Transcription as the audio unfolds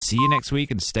See you next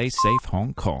week and stay safe,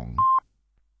 Hong Kong.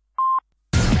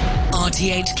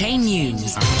 RTHK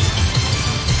News.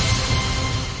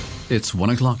 It's 1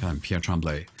 o'clock. I'm Pierre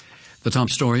Tremblay. The top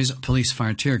stories: police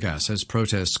fire tear gas as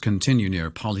protests continue near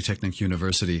Polytechnic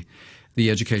University.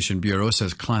 The Education Bureau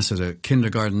says classes at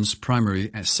kindergartens, primary,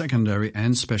 secondary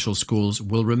and special schools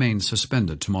will remain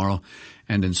suspended tomorrow.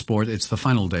 And in sport, it's the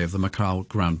final day of the Macau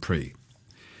Grand Prix.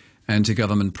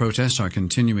 Anti-government protests are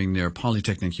continuing near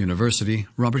Polytechnic University.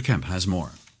 Robert Kemp has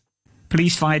more.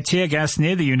 Police fired tear gas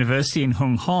near the university in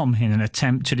Hung Hom in an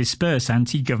attempt to disperse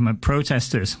anti-government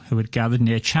protesters who had gathered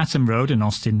near Chatham Road and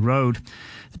Austin Road.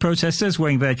 The protesters,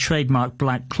 wearing their trademark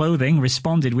black clothing,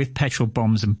 responded with petrol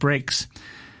bombs and bricks.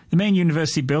 The main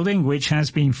university building, which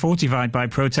has been fortified by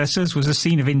protesters, was a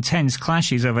scene of intense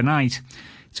clashes overnight.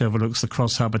 It overlooks the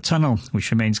Cross Harbour Tunnel,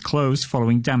 which remains closed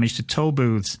following damage to toll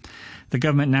booths. The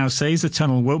government now says the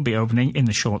tunnel won't be opening in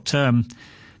the short term.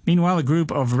 Meanwhile, a group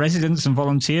of residents and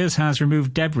volunteers has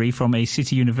removed debris from a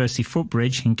City University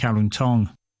footbridge in Kowloon Tong.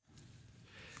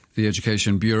 The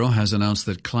Education Bureau has announced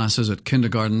that classes at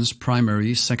kindergartens,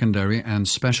 primary, secondary and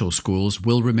special schools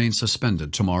will remain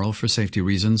suspended tomorrow for safety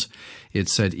reasons. It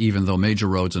said even though major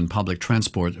roads and public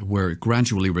transport were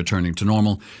gradually returning to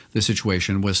normal, the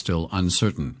situation was still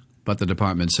uncertain. But the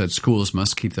department said schools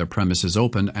must keep their premises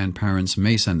open and parents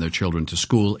may send their children to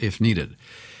school if needed.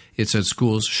 It said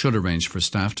schools should arrange for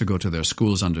staff to go to their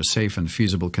schools under safe and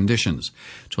feasible conditions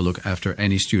to look after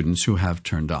any students who have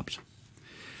turned up.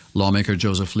 Lawmaker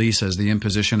Joseph Lee says the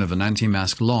imposition of an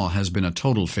anti-mask law has been a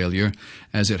total failure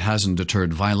as it hasn't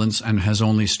deterred violence and has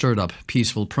only stirred up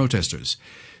peaceful protesters.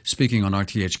 Speaking on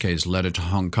RTHK's Letter to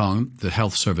Hong Kong, the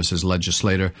Health Services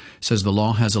legislator says the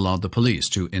law has allowed the police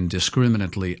to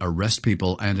indiscriminately arrest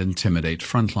people and intimidate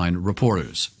frontline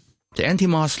reporters. The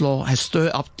anti-mask law has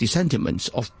stirred up the sentiments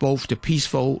of both the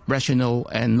peaceful, rational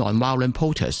and non-violent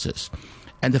protesters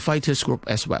and the fighters group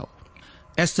as well.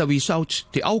 As a result,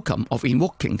 the outcome of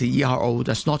invoking the ERO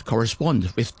does not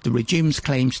correspond with the regime's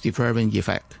claims deterrent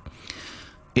effect.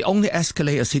 It only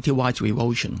escalates a citywide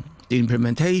revolution. The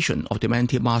implementation of the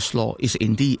anti-mask law is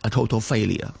indeed a total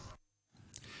failure.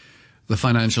 The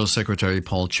Financial Secretary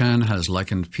Paul Chan has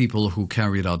likened people who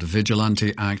carried out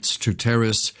vigilante acts to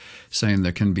terrorists, saying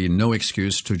there can be no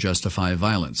excuse to justify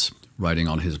violence. Writing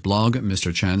on his blog,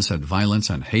 Mr. Chan said violence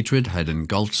and hatred had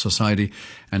engulfed society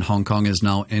and Hong Kong is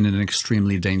now in an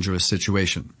extremely dangerous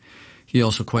situation. He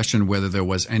also questioned whether there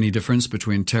was any difference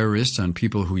between terrorists and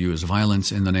people who use violence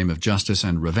in the name of justice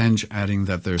and revenge, adding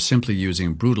that they're simply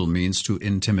using brutal means to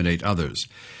intimidate others.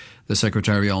 The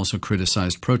Secretary also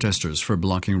criticized protesters for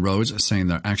blocking roads, saying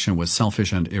their action was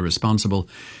selfish and irresponsible.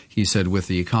 He said with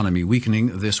the economy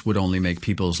weakening, this would only make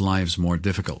people's lives more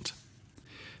difficult.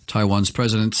 Taiwan's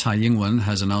President Tsai Ing-wen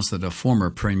has announced that a former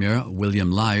Premier,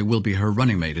 William Lai, will be her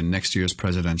running mate in next year's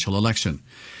presidential election.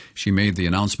 She made the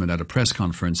announcement at a press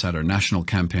conference at her national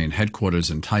campaign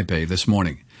headquarters in Taipei this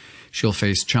morning. She'll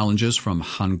face challenges from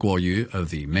Han Kuo-yu of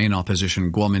the main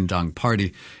opposition Kuomintang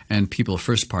Party and People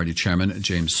First Party Chairman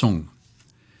James Soong.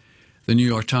 The New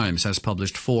York Times has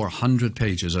published 400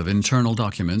 pages of internal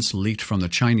documents leaked from the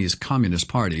Chinese Communist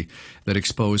Party that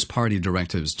expose party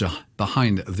directives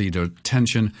behind the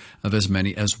detention of as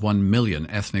many as 1 million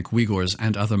ethnic Uyghurs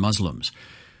and other Muslims.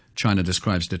 China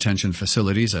describes detention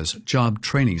facilities as job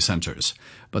training centers,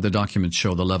 but the documents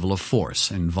show the level of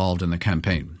force involved in the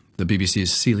campaign. The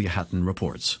BBC's Celia Hatton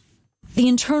reports. The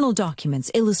internal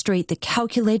documents illustrate the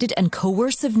calculated and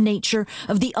coercive nature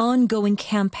of the ongoing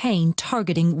campaign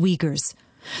targeting Uyghurs.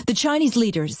 The Chinese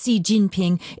leader, Xi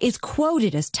Jinping, is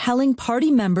quoted as telling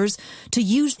party members to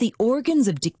use the organs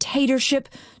of dictatorship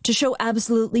to show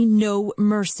absolutely no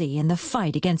mercy in the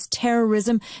fight against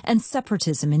terrorism and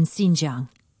separatism in Xinjiang.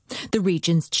 The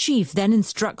region's chief then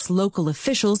instructs local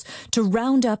officials to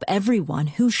round up everyone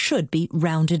who should be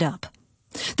rounded up.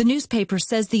 The newspaper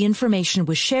says the information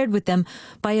was shared with them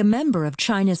by a member of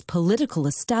China's political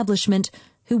establishment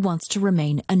who wants to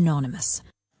remain anonymous.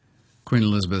 Queen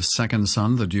Elizabeth's second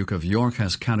son, the Duke of York,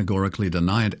 has categorically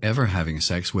denied ever having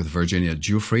sex with Virginia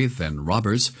Giuffre, then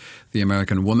Roberts, the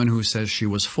American woman who says she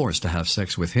was forced to have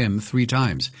sex with him 3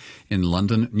 times in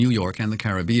London, New York and the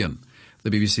Caribbean. The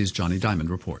BBC's Johnny Diamond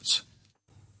reports.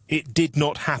 "It did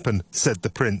not happen," said the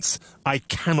Prince. "I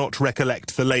cannot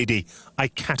recollect the lady. I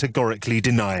categorically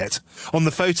deny it." On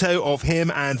the photo of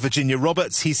him and Virginia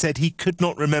Roberts, he said he could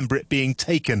not remember it being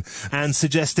taken and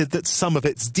suggested that some of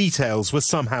its details were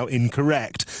somehow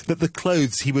incorrect. that the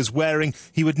clothes he was wearing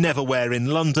he would never wear in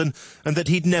London, and that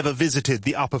he'd never visited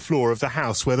the upper floor of the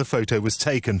house where the photo was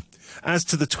taken. As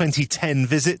to the 2010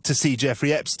 visit to see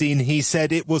Jeffrey Epstein, he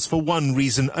said it was for one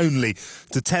reason only,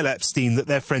 to tell Epstein that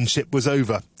their friendship was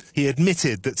over. He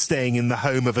admitted that staying in the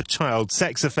home of a child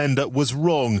sex offender was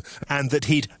wrong and that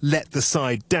he'd let the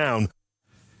side down.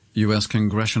 U.S.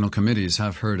 congressional committees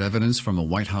have heard evidence from a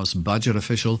White House budget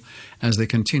official as they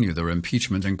continue their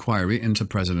impeachment inquiry into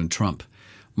President Trump.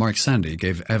 Mark Sandy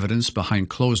gave evidence behind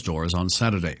closed doors on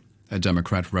Saturday. A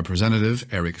Democrat representative,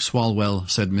 Eric Swalwell,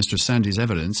 said Mr. Sandy's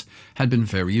evidence had been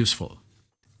very useful.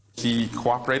 He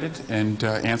cooperated and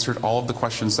answered all of the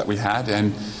questions that we had,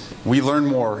 and we learned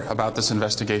more about this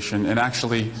investigation. And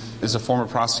actually, as a former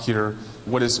prosecutor,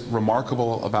 what is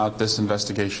remarkable about this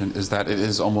investigation is that it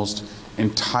is almost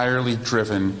entirely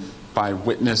driven by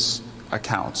witness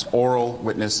accounts, oral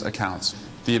witness accounts.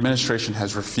 The administration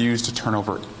has refused to turn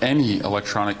over any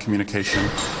electronic communication,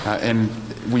 and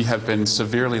we have been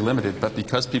severely limited. But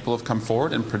because people have come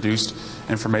forward and produced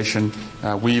information,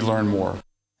 we learn more.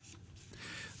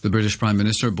 The British Prime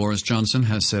Minister Boris Johnson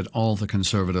has said all the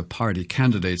Conservative Party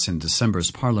candidates in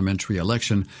December's parliamentary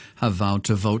election have vowed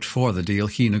to vote for the deal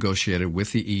he negotiated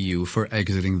with the EU for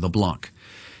exiting the bloc.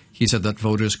 He said that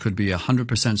voters could be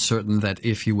 100% certain that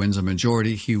if he wins a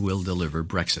majority, he will deliver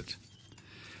Brexit.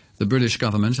 The British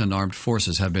government and armed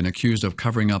forces have been accused of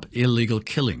covering up illegal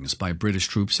killings by British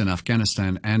troops in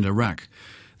Afghanistan and Iraq.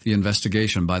 The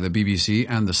investigation by the BBC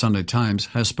and the Sunday Times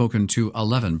has spoken to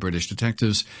 11 British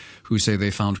detectives who say they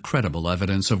found credible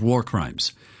evidence of war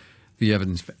crimes.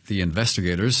 The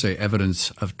investigators say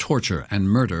evidence of torture and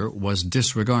murder was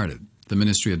disregarded. The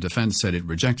Ministry of Defense said it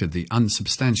rejected the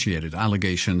unsubstantiated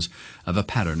allegations of a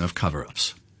pattern of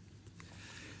cover-ups.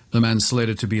 The man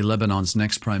slated to be Lebanon's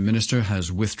next prime minister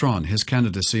has withdrawn his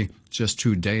candidacy just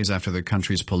 2 days after the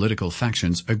country's political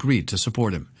factions agreed to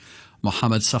support him.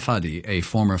 Mohammed Safadi, a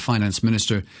former finance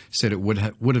minister, said it would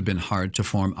have been hard to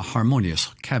form a harmonious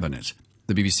cabinet.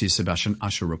 The BBC's Sebastian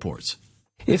Usher reports.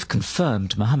 If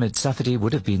confirmed, Mohammed Safadi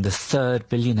would have been the third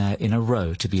billionaire in a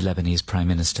row to be Lebanese Prime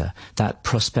Minister. That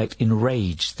prospect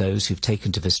enraged those who've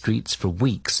taken to the streets for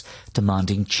weeks,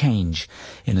 demanding change.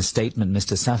 In a statement,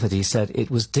 Mr. Safadi said it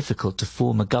was difficult to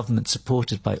form a government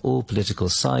supported by all political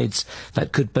sides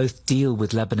that could both deal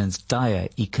with Lebanon's dire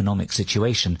economic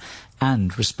situation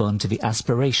and respond to the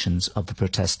aspirations of the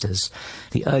protesters.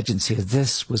 The urgency of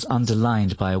this was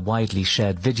underlined by a widely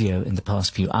shared video in the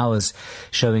past few hours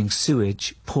showing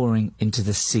sewage pouring into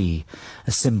the sea,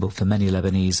 a symbol for many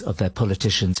Lebanese of their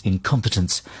politicians'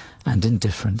 incompetence and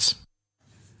indifference.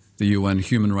 The UN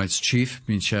Human Rights Chief,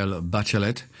 Michelle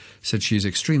Bachelet, said she is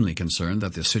extremely concerned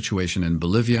that the situation in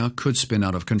Bolivia could spin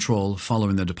out of control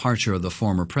following the departure of the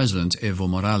former president, Evo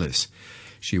Morales.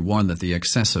 She warned that the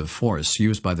excessive force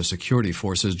used by the security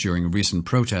forces during recent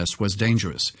protests was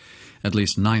dangerous. At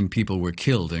least 9 people were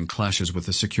killed in clashes with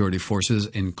the security forces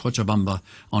in Cochabamba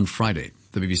on Friday.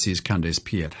 The BBC's Candace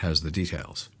Piet has the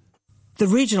details. The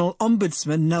regional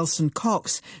ombudsman, Nelson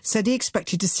Cox, said he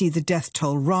expected to see the death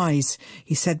toll rise.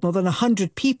 He said more than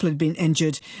 100 people had been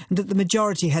injured and that the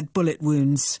majority had bullet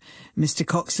wounds. Mr.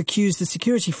 Cox accused the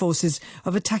security forces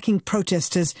of attacking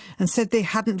protesters and said they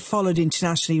hadn't followed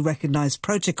internationally recognised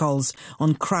protocols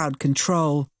on crowd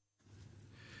control.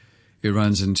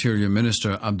 Iran's Interior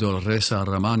Minister Abdul Reza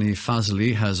Rahmani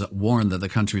Fazli has warned that the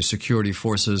country's security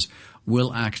forces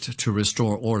will act to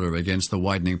restore order against the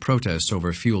widening protests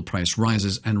over fuel price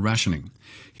rises and rationing.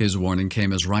 His warning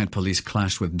came as riot police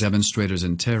clashed with demonstrators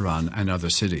in Tehran and other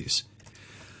cities.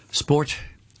 Sport.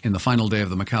 In the final day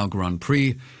of the Macau Grand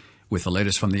Prix, with the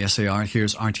latest from the SAR,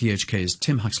 here's RTHK's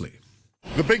Tim Huxley.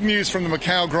 The big news from the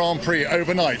Macau Grand Prix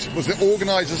overnight was that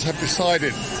organisers have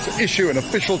decided to issue an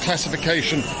official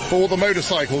classification for the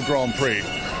Motorcycle Grand Prix.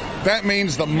 That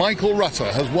means that Michael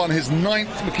Rutter has won his 9th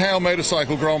Macau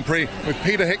Motorcycle Grand Prix, with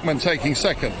Peter Hickman taking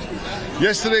second.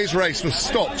 Yesterday's race was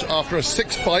stopped after a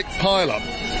 6-bike pile-up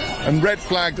and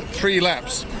red-flagged 3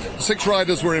 laps. 6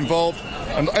 riders were involved,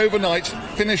 and overnight,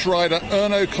 Finnish rider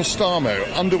Erno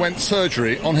Costamo underwent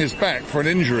surgery on his back for an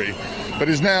injury, but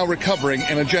is now recovering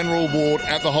in a general ward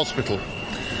at the hospital.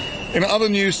 In other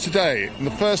news today, in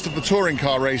the first of the touring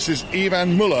car races,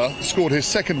 Ivan Muller scored his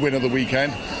 2nd win of the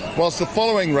weekend, whilst the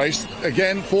following race,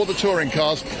 again for the touring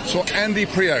cars, saw Andy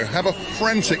Priaulx have a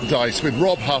frantic dice with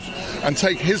Rob Huff and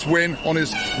take his win on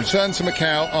his return to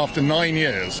Macau after 9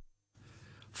 years.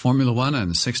 Formula One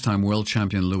and six-time world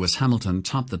champion Lewis Hamilton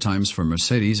topped the times for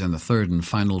Mercedes in the third and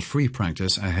final free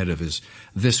practice ahead of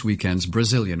this weekend's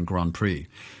Brazilian Grand Prix.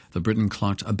 The Briton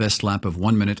clocked a best lap of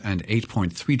 1 minute and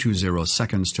 8.320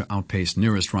 seconds to outpace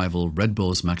nearest rival Red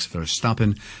Bull's Max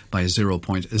Verstappen by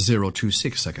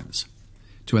 0.026 seconds.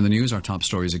 To end the news, our top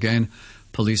stories again.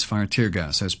 Police fire tear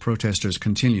gas as protesters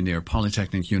continue near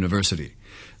Polytechnic University.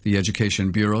 The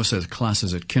Education Bureau says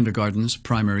classes at kindergartens,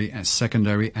 primary and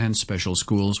secondary and special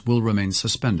schools will remain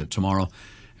suspended tomorrow.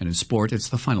 And in sport, it's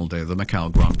the final day of the Macau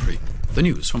Grand Prix. The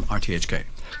news from RTHK.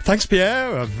 Thanks,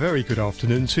 Pierre. A very good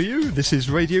afternoon to you. This is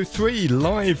Radio 3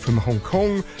 live from Hong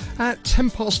Kong at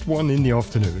 1:10 in the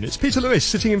afternoon. It's Peter Lewis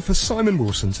sitting in for Simon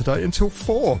Wilson today until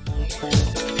 4.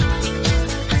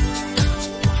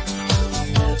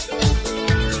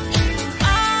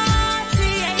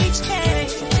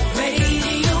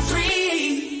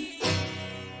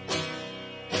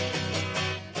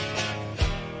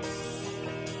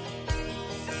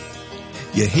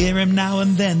 You hear him now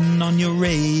and then on your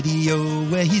radio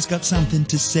where he's got something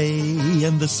to say,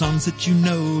 and the songs that you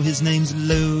know, his name's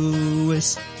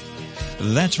Lewis.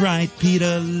 That's right,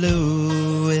 Peter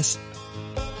Lewis.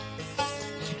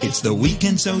 It's the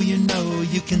weekend, so you know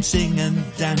you can sing and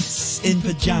dance in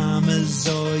pajamas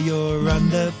or your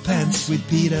underpants with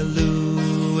Peter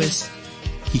Lewis.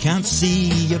 He can't see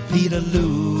you, Peter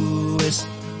Lewis.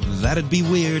 That'd be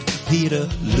weird, Peter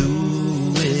Lewis.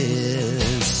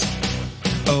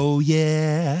 Oh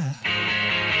yeah.